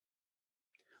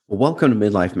Welcome to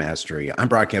Midlife Mastery. I'm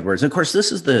Brock Edwards. And of course,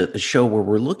 this is the show where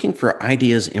we're looking for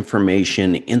ideas,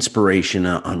 information, inspiration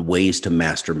on ways to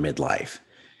master midlife.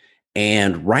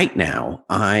 And right now,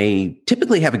 I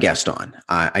typically have a guest on.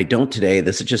 I don't today.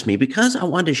 This is just me because I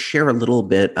wanted to share a little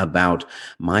bit about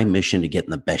my mission to get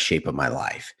in the best shape of my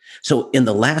life. So, in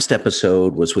the last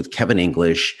episode was with Kevin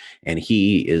English, and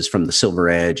he is from the Silver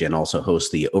Edge and also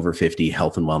hosts the Over 50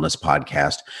 Health and Wellness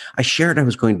podcast. I shared I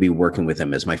was going to be working with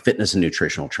him as my fitness and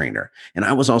nutritional trainer. And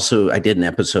I did an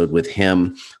episode with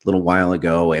him a little while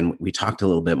ago, and we talked a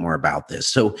little bit more about this.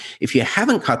 So, if you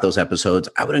haven't caught those episodes,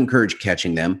 I would encourage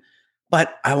catching them.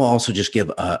 But I will also just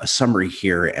give a summary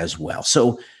here as well.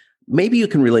 So maybe you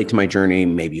can relate to my journey,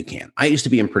 maybe you can't. I used to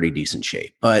be in pretty decent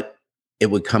shape, but it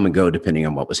would come and go depending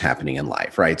on what was happening in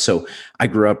life, right? So I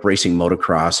grew up racing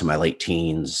motocross in my late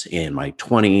teens. In my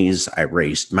 20s, I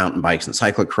raced mountain bikes and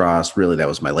cyclocross. Really, that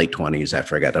was my late 20s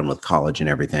after I got done with college and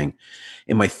everything.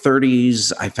 In my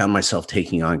 30s, I found myself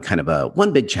taking on kind of a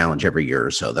one big challenge every year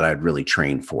or so that I'd really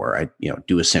train for. I'd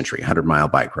do a century, 100-mile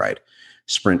bike ride,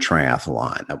 sprint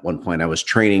triathlon. At one point, I was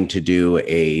training to do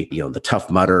the Tough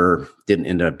Mudder. Didn't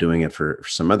end up doing it for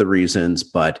some other reasons,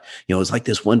 but it was like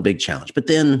this one big challenge. But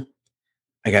then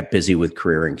I got busy with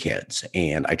career and kids,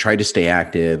 and I tried to stay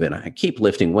active, and I keep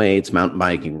lifting weights, mountain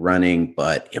biking, running,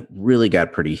 but it really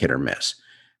got pretty hit or miss.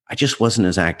 I just wasn't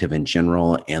as active in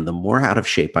general, and the more out of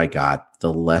shape I got,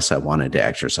 the less I wanted to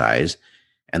exercise,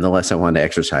 and the less I wanted to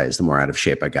exercise, the more out of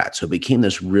shape I got. So it became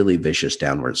this really vicious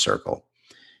downward circle.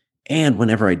 And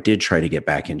whenever I did try to get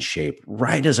back in shape,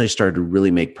 right as I started to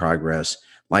really make progress,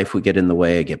 life would get in the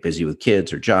way. I get busy with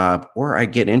kids or job, or I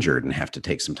get injured and have to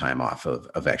take some time off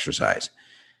of exercise.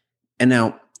 And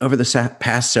now, over the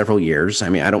past several years,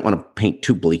 I don't want to paint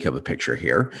too bleak of a picture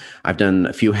here. I've done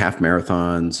a few half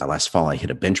marathons. Last fall, I hit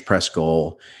a bench press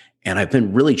goal, and I've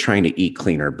been really trying to eat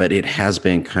cleaner, but it has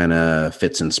been kind of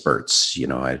fits and spurts.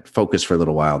 I focus for a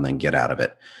little while and then get out of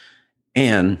it.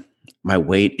 And my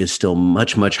weight is still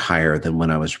much, much higher than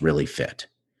when I was really fit.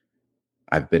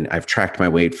 I've tracked my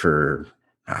weight for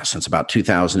since about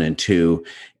 2002,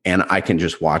 and I can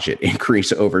just watch it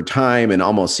increase over time and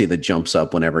almost see the jumps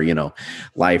up whenever,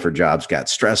 life or jobs got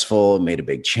stressful, made a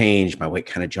big change. My weight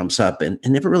kind of jumps up and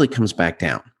never really comes back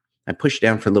down. I push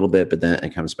down for a little bit, but then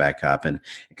it comes back up, and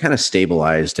it kind of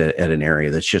stabilized at an area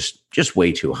that's just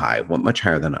way too high, much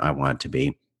higher than I want it to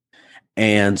be.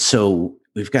 And so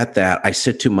we've got that. I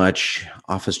sit too much,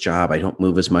 office job. I don't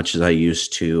move as much as I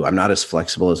used to. I'm not as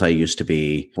flexible as I used to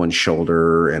be. One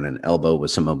shoulder and an elbow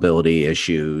with some mobility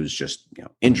issues, just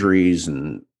injuries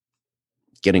and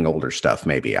getting older stuff,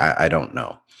 maybe. I don't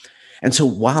know. And so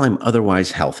while I'm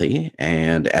otherwise healthy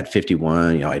and at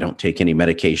 51, I don't take any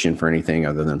medication for anything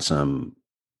other than some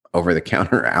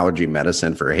over-the-counter allergy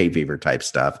medicine for hay fever type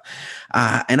stuff.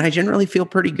 And I generally feel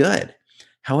pretty good.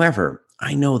 However,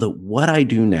 I know that what I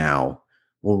do now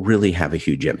will really have a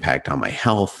huge impact on my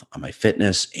health, on my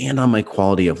fitness, and on my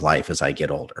quality of life as I get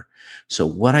older. So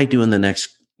what I do in the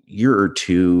next year or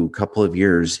two, couple of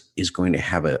years, is going to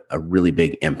have a really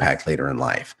big impact later in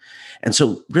life. And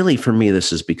so really for me,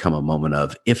 this has become a moment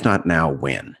of, if not now,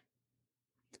 when?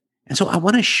 And so I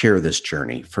want to share this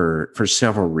journey for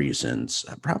several reasons.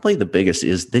 Probably the biggest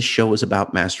is this show is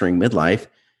about mastering midlife,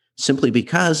 simply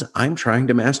because I'm trying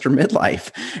to master midlife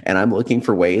and I'm looking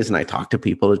for ways, and I talk to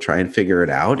people to try and figure it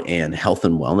out. And health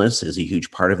and wellness is a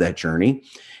huge part of that journey.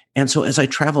 And so as I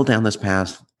travel down this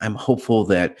path, I'm hopeful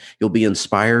that you'll be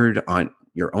inspired on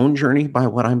your own journey by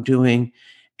what I'm doing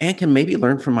and can maybe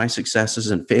learn from my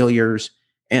successes and failures.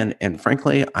 And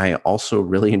frankly, I also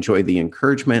really enjoy the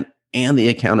encouragement and the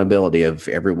accountability of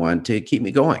everyone to keep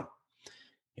me going.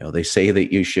 They say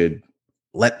that you should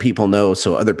let people know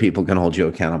so other people can hold you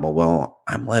accountable. Well,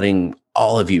 I'm letting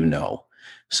all of you know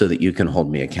so that you can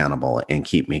hold me accountable and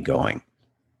keep me going.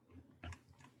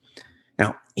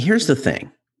 Now, here's the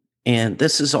thing, and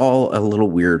this is all a little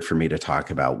weird for me to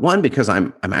talk about. One, because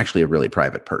I'm actually a really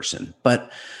private person, but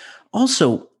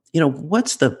also,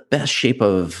 what's the best shape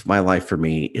of my life for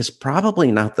me is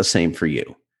probably not the same for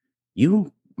you.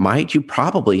 You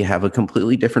probably have a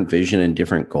completely different vision and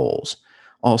different goals.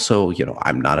 Also,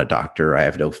 I'm not a doctor. I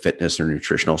have no fitness or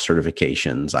nutritional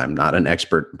certifications. I'm not an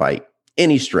expert by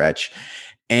any stretch.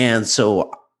 And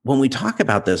so when we talk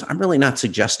about this, I'm really not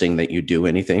suggesting that you do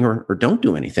anything or don't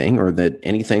do anything, or that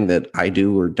anything that I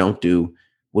do or don't do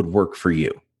would work for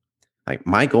you. Like,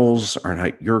 my goals are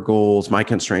not your goals. My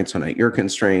constraints are not your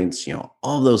constraints,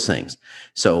 all those things.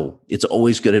 So it's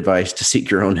always good advice to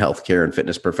seek your own healthcare and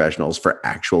fitness professionals for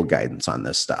actual guidance on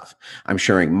this stuff. I'm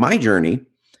sharing my journey,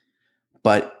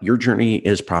 but your journey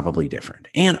is probably different.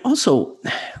 And also,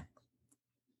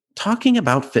 talking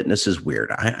about fitness is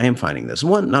weird. I am finding this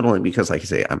one, not only because, like I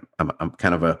say, I'm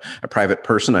kind of a private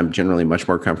person. I'm generally much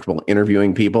more comfortable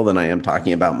interviewing people than I am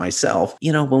talking about myself.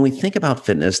 When we think about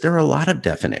fitness, there are a lot of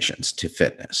definitions to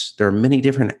fitness. There are many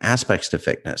different aspects to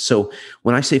fitness. So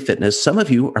when I say fitness, some of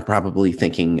you are probably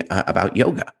thinking about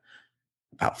yoga,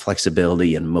 about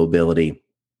flexibility and mobility.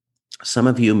 Some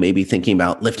of you may be thinking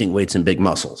about lifting weights and big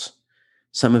muscles.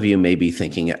 Some of you may be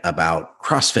thinking about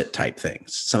CrossFit type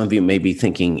things. Some of you may be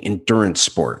thinking endurance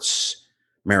sports,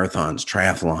 marathons,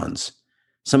 triathlons.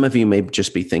 Some of you may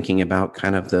just be thinking about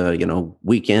kind of the,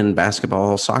 weekend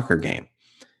basketball, soccer game.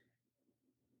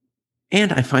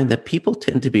 And I find that people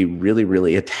tend to be really,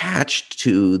 really attached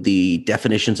to the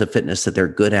definitions of fitness that they're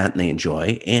good at and they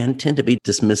enjoy, and tend to be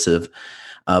dismissive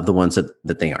of the ones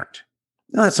that they aren't.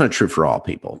 Now, that's not true for all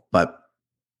people, but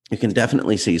you can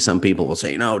definitely see some people will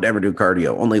say, no, never do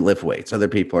cardio, only lift weights. Other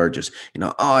people are just,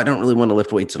 oh, I don't really want to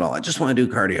lift weights at all. I just want to do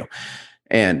cardio.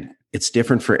 And it's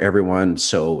different for everyone.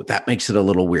 So that makes it a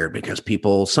little weird because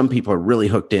some people are really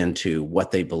hooked into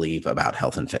what they believe about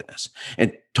health and fitness.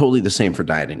 And totally the same for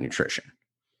diet and nutrition,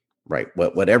 right?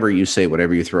 Whatever you say,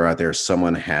 whatever you throw out there,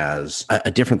 someone has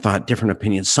a different thought, different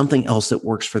opinion, something else that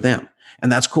works for them.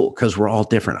 And that's cool because we're all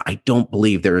different. I don't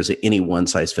believe there is any one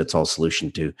size fits all solution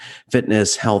to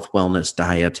fitness, health, wellness,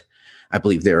 diet. I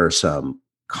believe there are some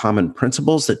common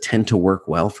principles that tend to work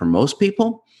well for most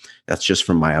people. That's just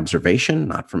from my observation,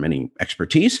 not from any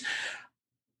expertise.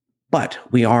 But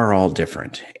we are all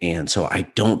different. And so I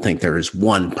don't think there is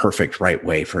one perfect right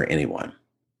way for anyone.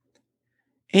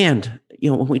 And,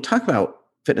 when we talk about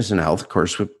fitness and health, of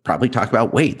course, we probably talk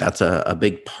about weight. That's a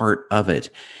big part of it.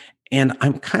 And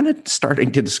I'm kind of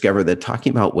starting to discover that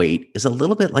talking about weight is a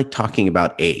little bit like talking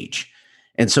about age.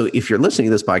 And so if you're listening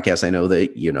to this podcast, I know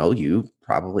that, you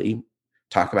probably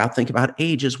think about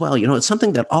age as well. It's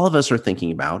something that all of us are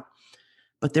thinking about,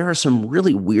 but there are some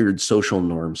really weird social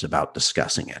norms about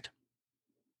discussing it.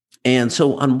 And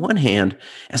so on one hand,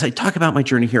 as I talk about my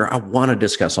journey here, I want to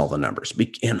discuss all the numbers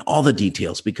and all the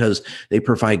details because they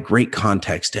provide great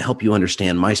context to help you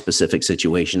understand my specific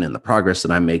situation and the progress that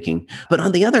I'm making. But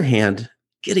on the other hand,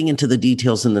 getting into the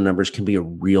details and the numbers can be a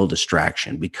real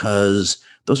distraction because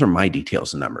those are my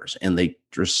details and numbers, and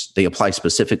they apply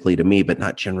specifically to me, but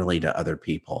not generally to other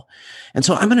people. And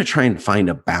so I'm going to try and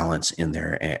find a balance in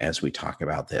there as we talk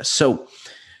about this. So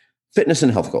fitness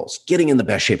and health goals, getting in the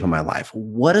best shape of my life.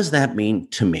 What does that mean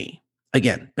to me?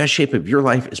 Again, best shape of your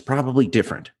life is probably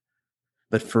different.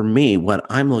 But for me, what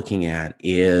I'm looking at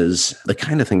is the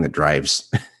kind of thing that drives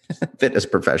fitness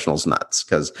professionals nuts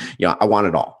because, I want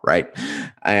it all, right?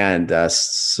 And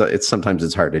so sometimes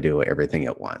it's hard to do everything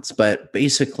at once. But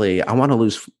basically, I want to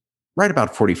lose right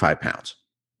about 45 pounds,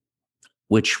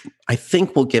 which I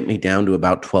think will get me down to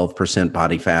about 12%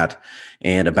 body fat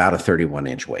and about a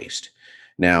 31-inch waist.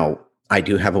 Now, I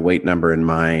do have a weight number in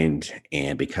mind,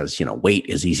 and because, weight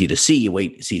is easy to see,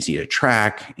 weight is easy to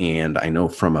track, and I know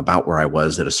from about where I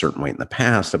was at a certain weight in the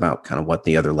past about kind of what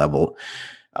the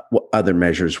what other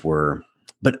measures were.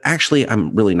 But actually,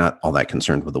 I'm really not all that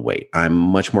concerned with the weight. I'm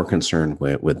much more concerned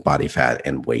with body fat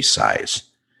and waist size.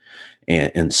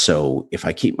 And so if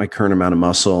I keep my current amount of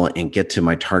muscle and get to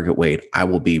my target weight, I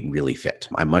will be really fit.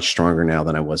 I'm much stronger now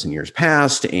than I was in years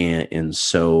past. And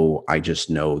so I just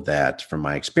know that from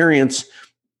my experience,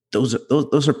 those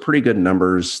are pretty good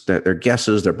numbers. That they're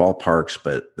guesses, they're ballparks,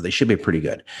 but they should be pretty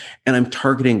good. And I'm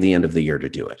targeting the end of the year to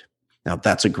do it. Now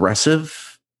that's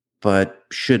aggressive, but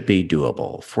should be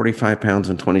doable. 45 pounds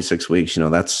in 26 weeks,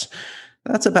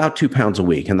 that's about 2 pounds a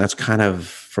week. And that's kind of,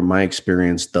 from my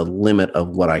experience, the limit of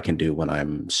what I can do when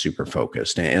I'm super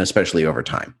focused, and especially over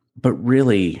time. But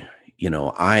really,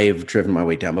 I've driven my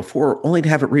weight down before only to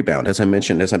have it rebound. As I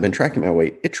mentioned, as I've been tracking my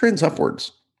weight, it trends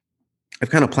upwards. I've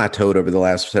kind of plateaued over the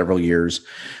last several years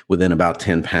within about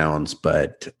 10 pounds,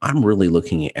 but I'm really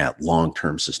looking at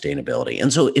long-term sustainability.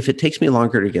 And so if it takes me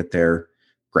longer to get there,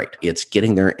 great. It's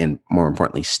getting there and, more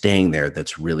importantly, staying there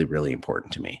that's really, really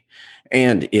important to me.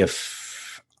 And if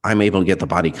I'm able to get the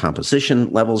body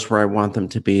composition levels where I want them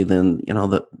to be, then,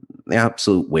 the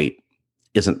absolute weight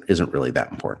isn't really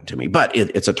that important to me, but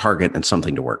it's a target and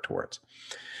something to work towards.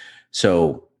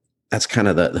 So that's kind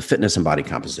of the fitness and body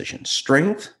composition.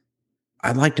 Strength,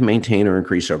 I'd like to maintain or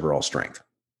increase overall strength.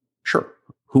 Sure.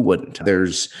 Who wouldn't?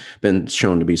 There's been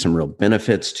shown to be some real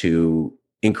benefits to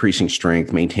increasing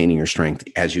strength, maintaining your strength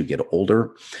as you get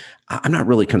older. I'm not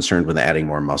really concerned with adding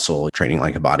more muscle, training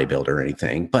like a bodybuilder or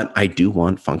anything, but I do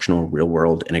want functional,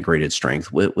 real-world integrated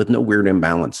strength with no weird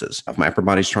imbalances. If my upper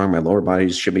body's strong, my lower body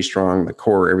should be strong, the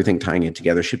core, everything tying it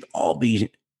together should all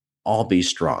be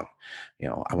strong.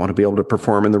 I want to be able to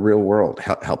perform in the real world,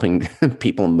 helping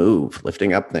people move,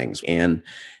 lifting up things. And,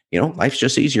 life's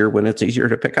just easier when it's easier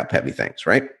to pick up heavy things,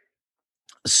 right?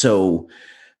 So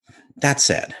that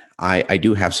said, I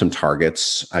do have some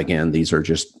targets. Again, these are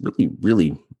just really,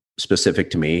 really specific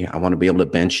to me. I want to be able to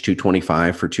bench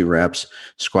 225 for 2 reps,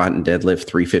 squat and deadlift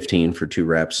 315 for 2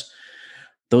 reps.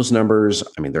 Those numbers,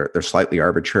 I mean, they're slightly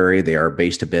arbitrary. They are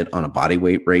based a bit on a body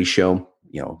weight ratio.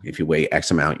 If you weigh X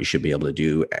amount, you should be able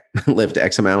to lift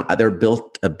X amount. They're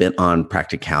built a bit on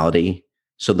practicality.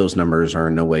 So those numbers are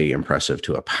in no way impressive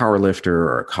to a power lifter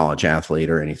or a college athlete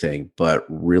or anything, but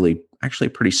really actually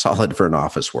pretty solid for an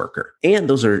office worker. And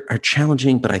those are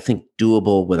challenging, but I think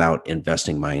doable without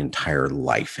investing my entire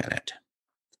life in it.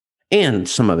 And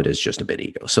some of it is just a bit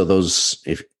ego. So those,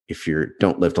 if you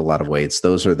don't lift a lot of weights,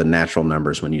 those are the natural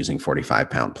numbers when using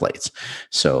 45-pound plates.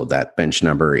 So that bench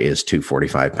number is 2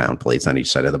 45-pound plates on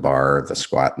each side of the bar. The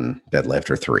squat and deadlift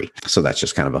are 3. So that's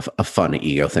just kind of a fun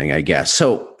ego thing, I guess.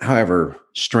 So, however,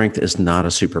 strength is not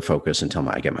a super focus until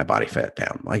I get my body fat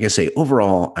down. Like I say,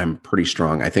 overall, I'm pretty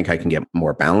strong. I think I can get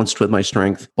more balanced with my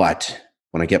strength, but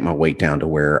when I get my weight down to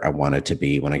where I want it to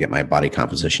be, when I get my body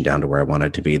composition down to where I want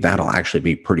it to be, that'll actually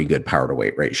be pretty good power to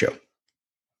weight ratio.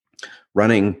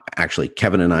 Running, actually,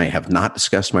 Kevin and I have not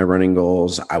discussed my running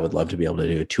goals. I would love to be able to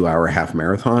do a 2-hour half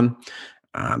marathon.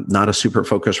 Not a super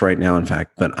focus right now, in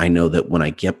fact, but I know that when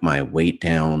I get my weight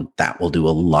down, that will do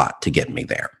a lot to get me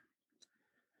there.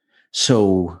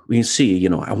 So we see,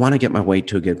 I want to get my weight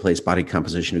to a good place, body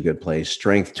composition to a good place,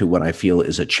 strength to what I feel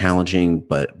is a challenging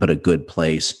but a good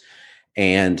place,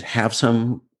 and have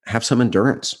some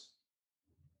endurance.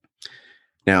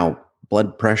 Now,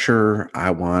 blood pressure,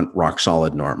 I want rock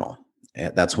solid normal.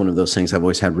 That's one of those things. I've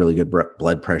always had really good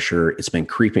blood pressure. It's been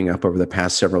creeping up over the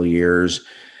past several years,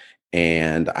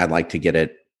 and I'd like to get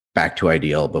it back to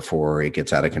ideal before it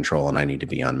gets out of control and I need to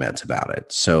be on meds about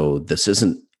it. So this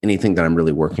isn't anything that I'm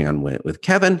really working on with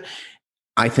Kevin.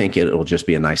 I think it'll just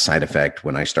be a nice side effect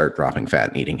when I start dropping fat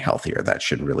and eating healthier. That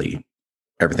should really,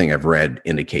 everything I've read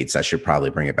indicates that should probably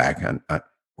bring it back on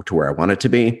to where I want it to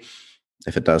be.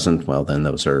 If it doesn't, well, then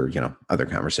those are, other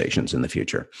conversations in the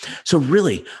future. So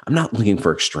really, I'm not looking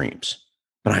for extremes,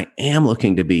 but I am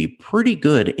looking to be pretty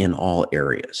good in all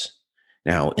areas.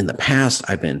 Now, in the past,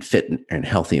 I've been fit and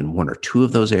healthy in 1 or 2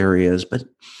 of those areas, but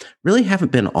really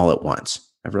haven't been all at once.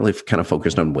 I've really kind of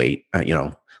focused on weight,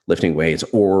 lifting weights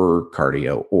or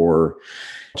cardio or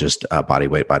just body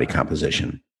weight, body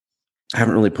composition. I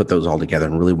haven't really put those all together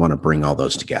and really want to bring all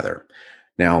those together.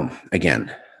 Now,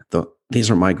 again, these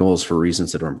are my goals for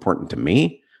reasons that are important to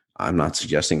me. I'm not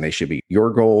suggesting they should be your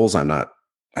goals. I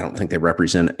don't think they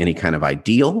represent any kind of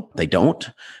ideal. They don't.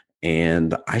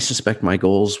 And I suspect my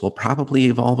goals will probably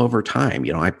evolve over time.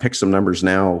 I pick some numbers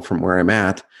now from where I'm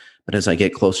at, but as I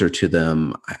get closer to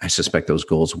them, I suspect those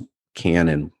goals can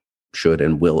and should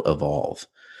and will evolve.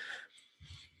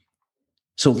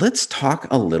 So let's talk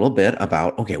a little bit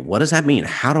about, okay, what does that mean?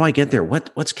 How do I get there?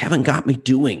 What's Kevin got me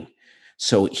doing?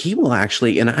 So he will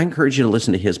actually, and I encourage you to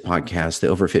listen to his podcast, the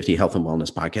Over 50 Health and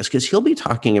Wellness Podcast, because he'll be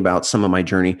talking about some of my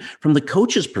journey from the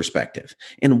coach's perspective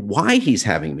and why he's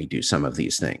having me do some of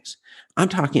these things. I'm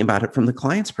talking about it from the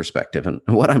client's perspective and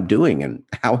what I'm doing and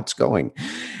how it's going.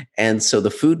 And so the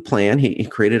food plan, he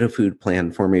created a food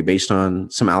plan for me based on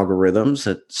some algorithms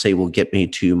that say will get me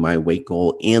to my weight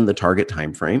goal in the target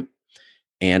time frame.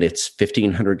 And it's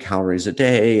 1,500 calories a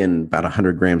day and about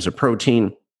 100 grams of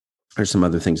protein. There's some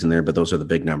other things in there, but those are the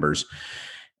big numbers.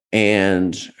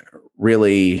 And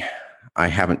really, I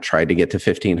haven't tried to get to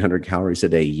 1,500 calories a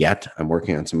day yet. I'm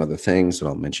working on some other things that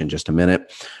I'll mention in just a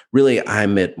minute. Really,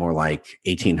 I'm at more like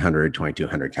 1,800,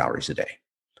 2,200 calories a day.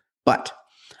 But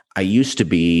I used to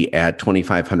be at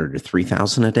 2,500 to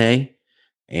 3,000 a day.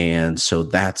 And so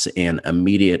that's an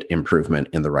immediate improvement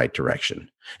in the right direction.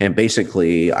 And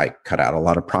basically, I cut out a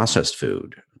lot of processed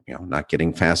food. Not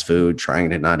getting fast food, trying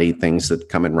to not eat things that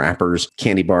come in wrappers,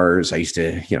 candy bars. I used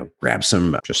to, grab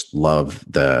some, just love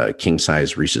the king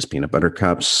size Reese's peanut butter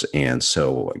cups. And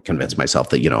so I convinced myself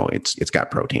that, it's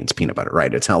got proteins, peanut butter,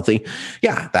 right? It's healthy.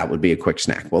 Yeah, that would be a quick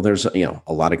snack. Well, there's, a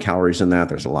lot of calories in that.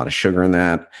 There's a lot of sugar in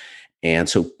that. And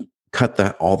so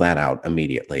cut all that out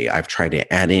immediately. I've tried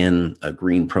to add in a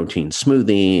green protein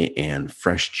smoothie and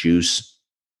fresh juice.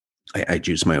 I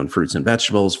juice my own fruits and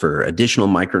vegetables for additional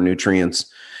micronutrients.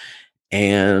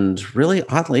 And really,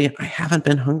 oddly, I haven't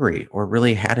been hungry or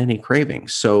really had any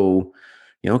cravings. So,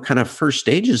 kind of first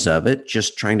stages of it,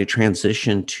 just trying to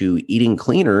transition to eating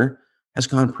cleaner has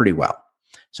gone pretty well.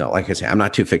 So like I say, I'm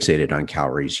not too fixated on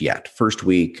calories yet. First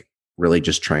week, really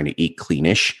just trying to eat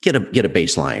cleanish, get a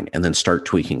baseline, and then start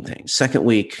tweaking things. Second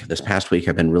week, this past week,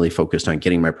 I've been really focused on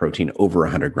getting my protein over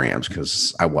 100 grams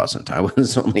because I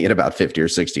was only at about 50 or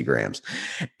 60 grams.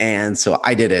 And so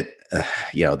I did it,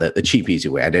 the cheap, easy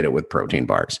way. I did it with protein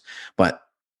bars, but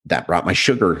that brought my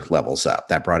sugar levels up.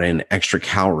 That brought in extra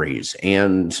calories,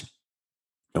 and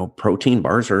protein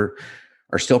bars are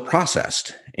still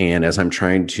processed. And as I'm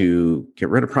trying to get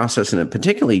rid of processed, and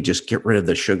particularly just get rid of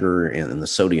the sugar and the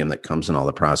sodium that comes in all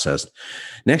the processed,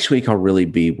 next week I'll really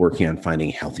be working on finding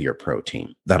healthier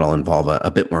protein. That'll involve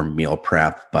a bit more meal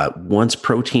prep. But once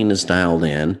protein is dialed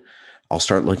in, I'll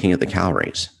start looking at the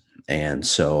calories. And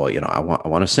so, I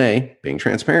want to say, being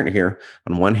transparent here,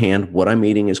 on one hand, what I'm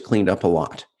eating is cleaned up a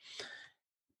lot.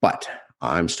 But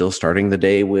I'm still starting the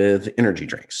day with energy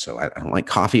drinks. So I don't like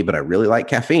coffee, but I really like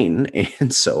caffeine.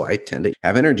 And so I tend to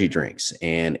have energy drinks,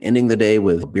 and ending the day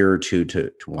with a beer or two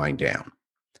to wind down.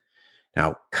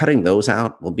 Now, cutting those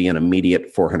out will be an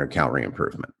immediate 400 calorie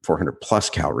improvement, 400 plus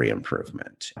calorie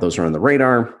improvement. Those are on the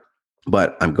radar,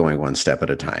 but I'm going one step at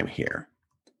a time here.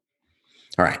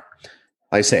 All right.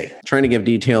 Like I say, trying to give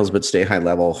details, but stay high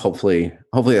level. Hopefully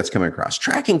that's coming across.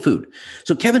 Tracking food.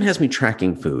 So Kevin has me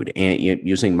tracking food and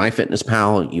using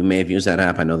MyFitnessPal. You may have used that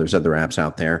app. I know there's other apps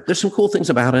out there. There's some cool things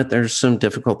about it. There's some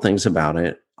difficult things about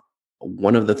it.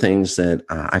 One of the things that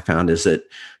I found is that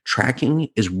tracking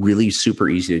is really super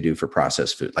easy to do for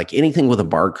processed food. Like anything with a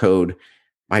barcode,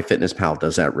 MyFitnessPal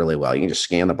does that really well. You can just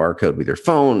scan the barcode with your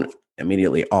phone.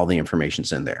 Immediately, all the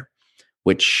information's in there,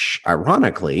 which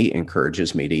ironically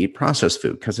encourages me to eat processed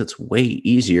food because it's way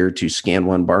easier to scan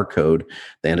one barcode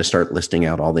than to start listing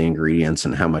out all the ingredients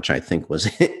and how much I think was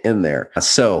in there.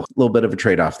 So a little bit of a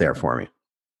trade-off there for me.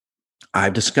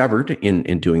 I've discovered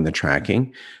in doing the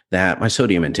tracking that my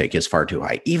sodium intake is far too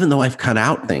high, even though I've cut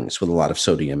out things with a lot of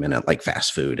sodium in it, like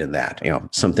fast food and that,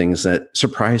 some things that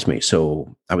surprised me.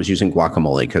 So I was using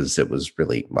guacamole because it was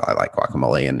really, I like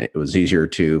guacamole, and it was easier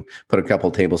to put a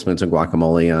couple tablespoons of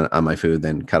guacamole on my food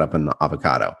than cut up an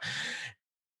avocado.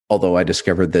 Although I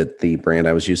discovered that the brand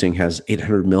I was using has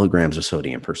 800 milligrams of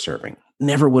sodium per serving.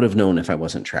 Never would have known if I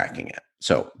wasn't tracking it.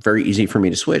 So very easy for me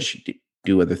to switch,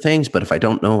 do other things, but if I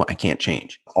don't know, I can't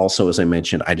change. Also, as I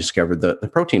mentioned, I discovered the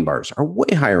protein bars are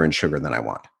way higher in sugar than I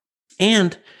want.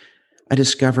 And I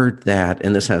discovered that,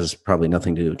 and this has probably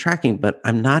nothing to do with tracking, but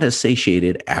I'm not as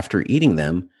satiated after eating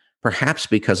them, perhaps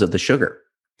because of the sugar.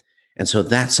 And so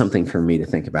that's something for me to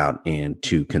think about and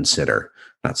to consider.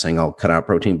 I'm not saying I'll cut out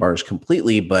protein bars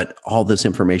completely, but all this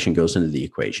information goes into the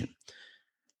equation.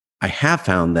 I have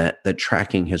found that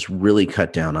tracking has really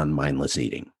cut down on mindless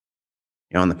eating.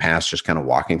 In the past, just kind of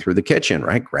walking through the kitchen,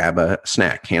 right? Grab a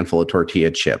snack, handful of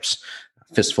tortilla chips,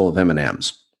 a fistful of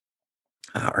M&Ms,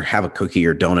 or have a cookie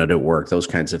or donut at work, those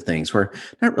kinds of things. We're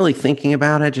not really thinking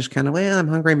about it, just kind of, I'm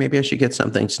hungry. Maybe I should get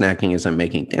something, snacking as I'm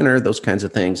making dinner, those kinds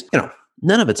of things.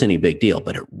 None of it's any big deal,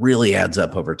 but it really adds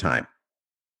up over time.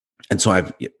 And so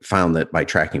I've found that by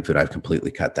tracking food, I've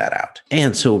completely cut that out.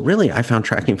 And so really, I found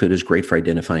tracking food is great for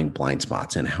identifying blind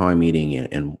spots and how I'm eating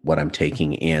and what I'm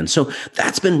taking in. So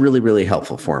that's been really, really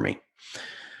helpful for me.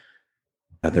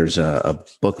 There's a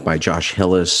book by Josh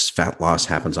Hillis, Fat Loss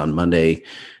Happens on Monday.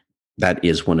 That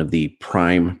is one of the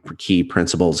prime key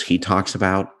principles he talks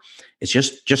about. It's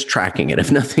just tracking it.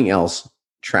 If nothing else,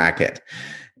 track it.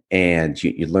 And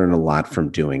you learn a lot from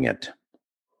doing it.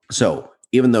 So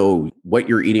even though what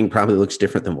you're eating probably looks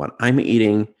different than what I'm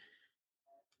eating,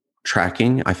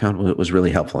 tracking, I found it was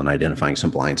really helpful in identifying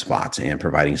some blind spots and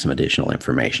providing some additional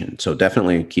information. So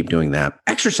definitely keep doing that.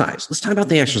 Exercise. Let's talk about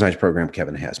the exercise program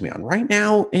Kevin has me on. Right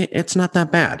now, it's not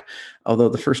that bad. Although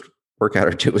the first workout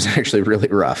or two was actually really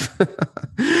rough.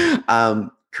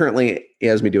 Currently, he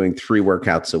has me doing 3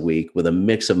 workouts a week with a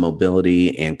mix of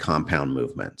mobility and compound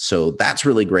movement. So that's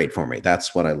really great for me.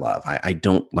 That's what I love. I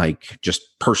don't like,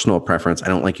 just personal preference, I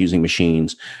don't like using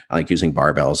machines. I like using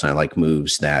barbells. And I like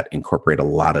moves that incorporate a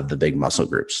lot of the big muscle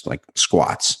groups like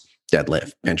squats,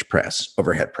 deadlift, bench press,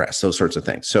 overhead press, those sorts of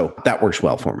things. So that works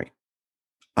well for me.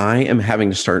 I am having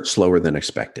to start slower than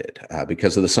expected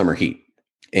because of the summer heat.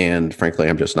 And frankly,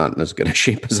 I'm just not in as good a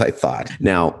shape as I thought.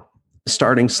 Now,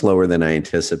 starting slower than I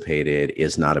anticipated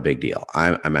is not a big deal.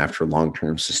 I'm after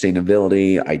long-term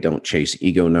sustainability. I don't chase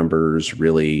ego numbers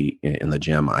really in the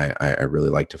gym. I really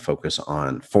like to focus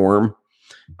on form,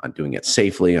 on doing it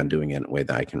safely, on doing it in a way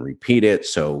that I can repeat it.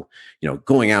 So,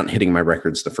 going out and hitting my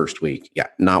records the first week,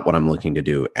 not what I'm looking to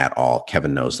do at all.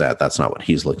 Kevin knows that. That's not what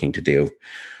he's looking to do.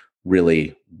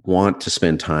 Really want to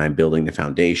spend time building the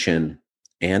foundation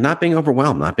and not being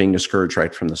overwhelmed, not being discouraged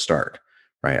right from the start.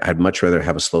 Right. I'd much rather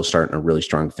have a slow start and a really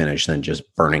strong finish than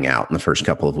just burning out in the first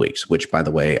couple of weeks, which, by the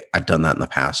way, I've done that in the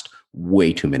past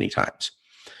way too many times.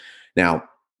 Now,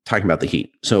 talking about the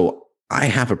heat. So I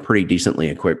have a pretty decently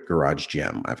equipped garage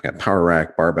gym. I've got power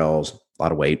rack, barbells, a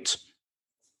lot of weights,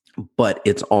 but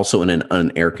it's also in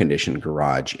an air conditioned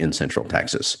garage in Central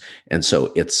Texas. And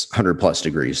so it's 100 plus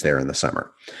degrees there in the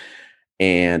summer.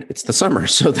 And it's the summer,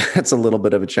 so that's a little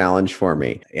bit of a challenge for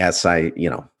me. Yes, there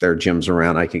are gyms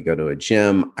around. I could go to a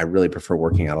gym. I really prefer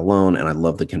working out alone, and I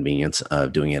love the convenience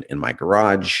of doing it in my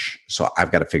garage. So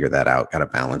I've got to figure that out, got to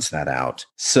balance that out.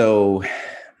 So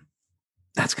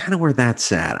that's kind of where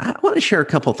that's at. I want to share a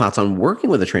couple of thoughts on working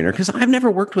with a trainer because I've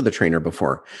never worked with a trainer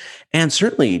before, and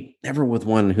certainly never with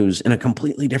one who's in a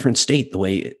completely different state the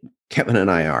way Kevin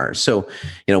and I are. So,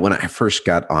 when I first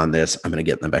got on this, I'm going to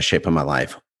get in the best shape of my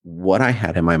life. What I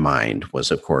had in my mind was,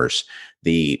 of course,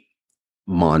 the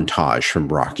montage from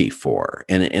Rocky IV.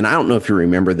 And I don't know if you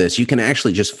remember this. You can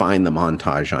actually just find the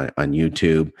montage on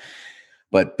YouTube.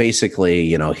 But basically,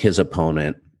 his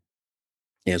opponent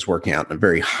is working out in a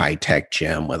very high-tech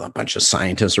gym with a bunch of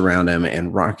scientists around him.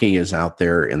 And Rocky is out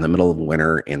there in the middle of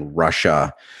winter in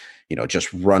Russia,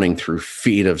 just running through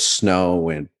feet of snow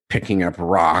and picking up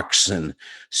rocks and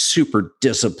super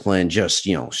disciplined, just,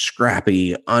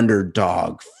 scrappy,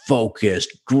 underdog,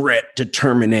 focused, grit,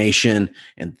 determination.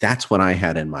 And that's what I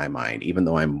had in my mind, even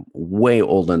though I'm way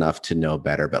old enough to know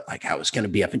better. But I was going to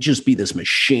be up and just be this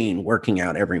machine working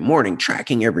out every morning,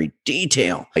 tracking every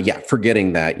detail.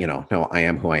 Forgetting that, no, I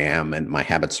am who I am and my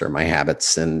habits are my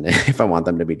habits. And if I want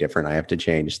them to be different, I have to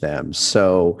change them.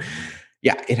 So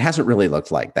it hasn't really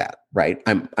looked like that, right?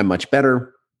 I'm much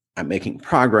better. I'm making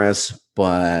progress,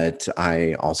 but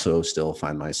I also still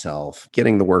find myself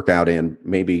getting the workout in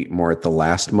maybe more at the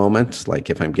last moment. Like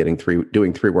if I'm doing 3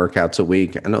 workouts a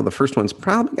week, I know the first one's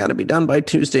probably got to be done by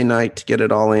Tuesday night to get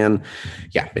it all in.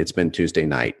 It's been Tuesday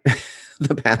night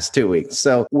the past 2 weeks.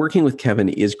 So working with Kevin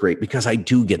is great because I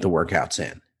do get the workouts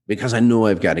in because I know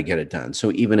I've got to get it done.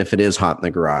 So even if it is hot in the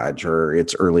garage or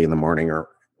it's early in the morning or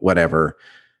whatever,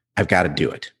 I've got to do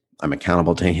it. I'm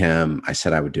accountable to him. I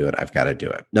said I would do it. I've got to do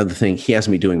it. Another thing, he has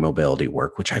me doing mobility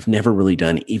work, which I've never really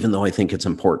done, even though I think it's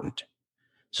important.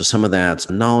 So some of that's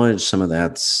knowledge, some of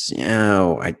that's,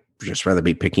 I'd just rather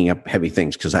be picking up heavy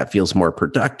things because that feels more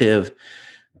productive.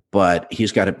 But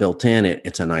he's got it built in.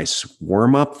 It's a nice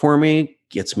warm up for me,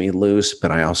 gets me loose,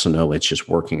 but I also know it's just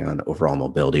working on overall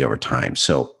mobility over time.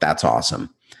 So that's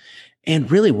awesome.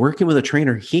 And really working with a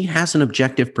trainer, he has an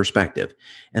objective perspective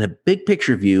and a big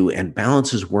picture view and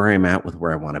balances where I'm at with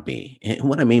where I want to be. And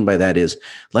what I mean by that is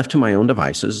left to my own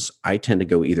devices, I tend to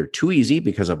go either too easy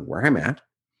because of where I'm at,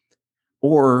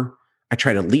 or I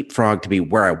try to leapfrog to be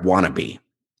where I want to be.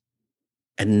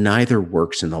 And neither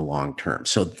works in the long term.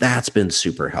 So that's been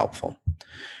super helpful.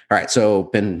 All right. So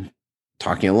been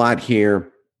talking a lot here.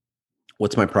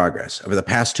 What's my progress over the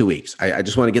past 2 weeks? I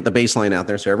just want to get the baseline out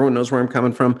there so everyone knows where I'm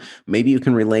coming from. Maybe you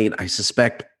can relate. I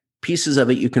suspect pieces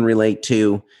of it you can relate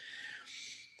to.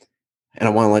 And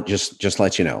I want to just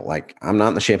let you know, I'm not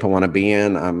in the shape I want to be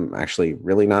in. I'm actually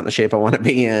really not in the shape I want to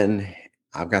be in.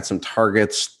 I've got some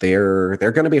targets. They're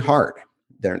going to be hard.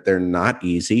 They're not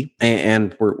easy,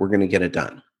 and we're going to get it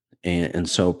done. And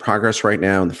so progress right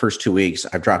now in the first 2 weeks,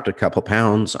 I've dropped a couple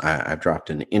pounds. I've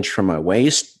dropped an inch from my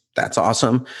waist. That's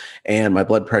awesome. And my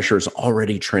blood pressure is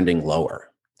already trending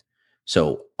lower.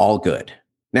 So all good.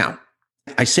 Now,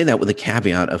 I say that with a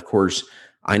caveat. Of course,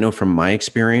 I know from my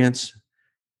experience,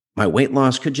 my weight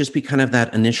loss could just be kind of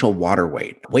that initial water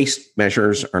weight. Waist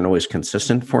measures aren't always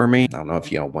consistent for me. I don't know if,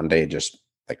 one day just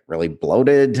really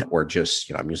bloated or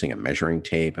just, I'm using a measuring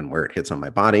tape and where it hits on my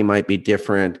body might be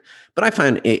different, but I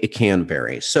find it can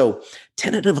vary. So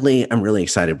tentatively, I'm really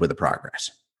excited with the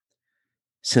progress.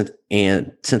 Since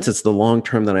it's the long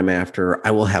term that I'm after, I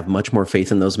will have much more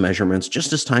faith in those measurements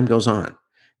just as time goes on.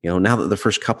 Now that the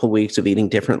first couple of weeks of eating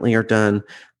differently are done,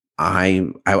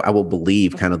 I will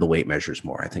believe kind of the weight measures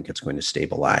more. I think it's going to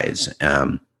stabilize.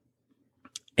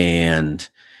 And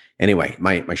anyway,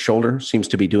 my shoulder seems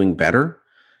to be doing better.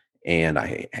 And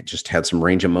I just had some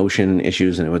range of motion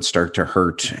issues and it would start to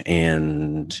hurt.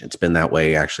 And it's been that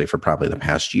way actually for probably the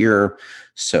past year.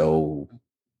 So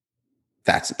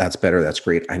that's better. That's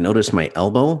great. I noticed my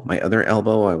other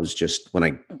elbow, I was just, when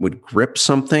I would grip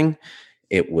something,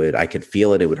 I could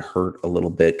feel it. It would hurt a little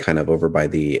bit kind of over by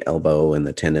the elbow and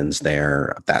the tendons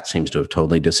there. That seems to have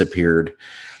totally disappeared.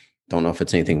 Don't know if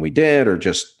it's anything we did or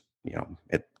just,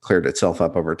 it cleared itself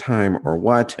up over time or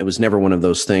what. It was never one of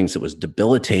those things that was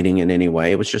debilitating in any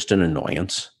way. It was just an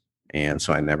annoyance. And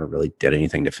so I never really did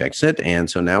anything to fix it. And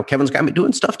so now Kevin's got me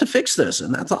doing stuff to fix this.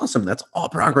 And that's awesome. That's all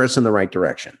progress in the right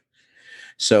direction.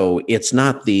 So it's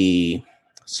not the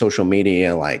social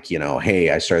media, like, hey,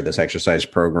 I started this exercise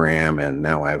program and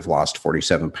now I've lost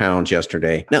 47 pounds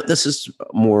yesterday. Now, this is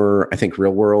more, I think,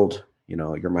 real world.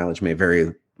 Your mileage may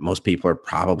vary. Most people are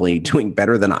probably doing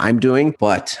better than I'm doing,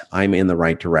 but I'm in the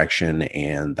right direction.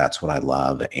 And that's what I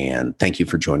love. And thank you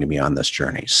for joining me on this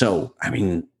journey. So,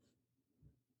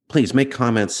 please make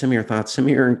comments, send me your thoughts, send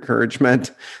me your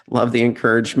encouragement. Love the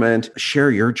encouragement. Share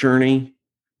your journey,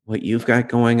 what you've got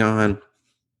going on.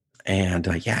 And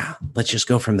yeah, let's just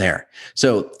go from there.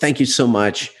 So thank you so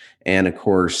much. And of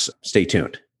course, stay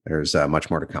tuned. There's much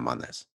more to come on this.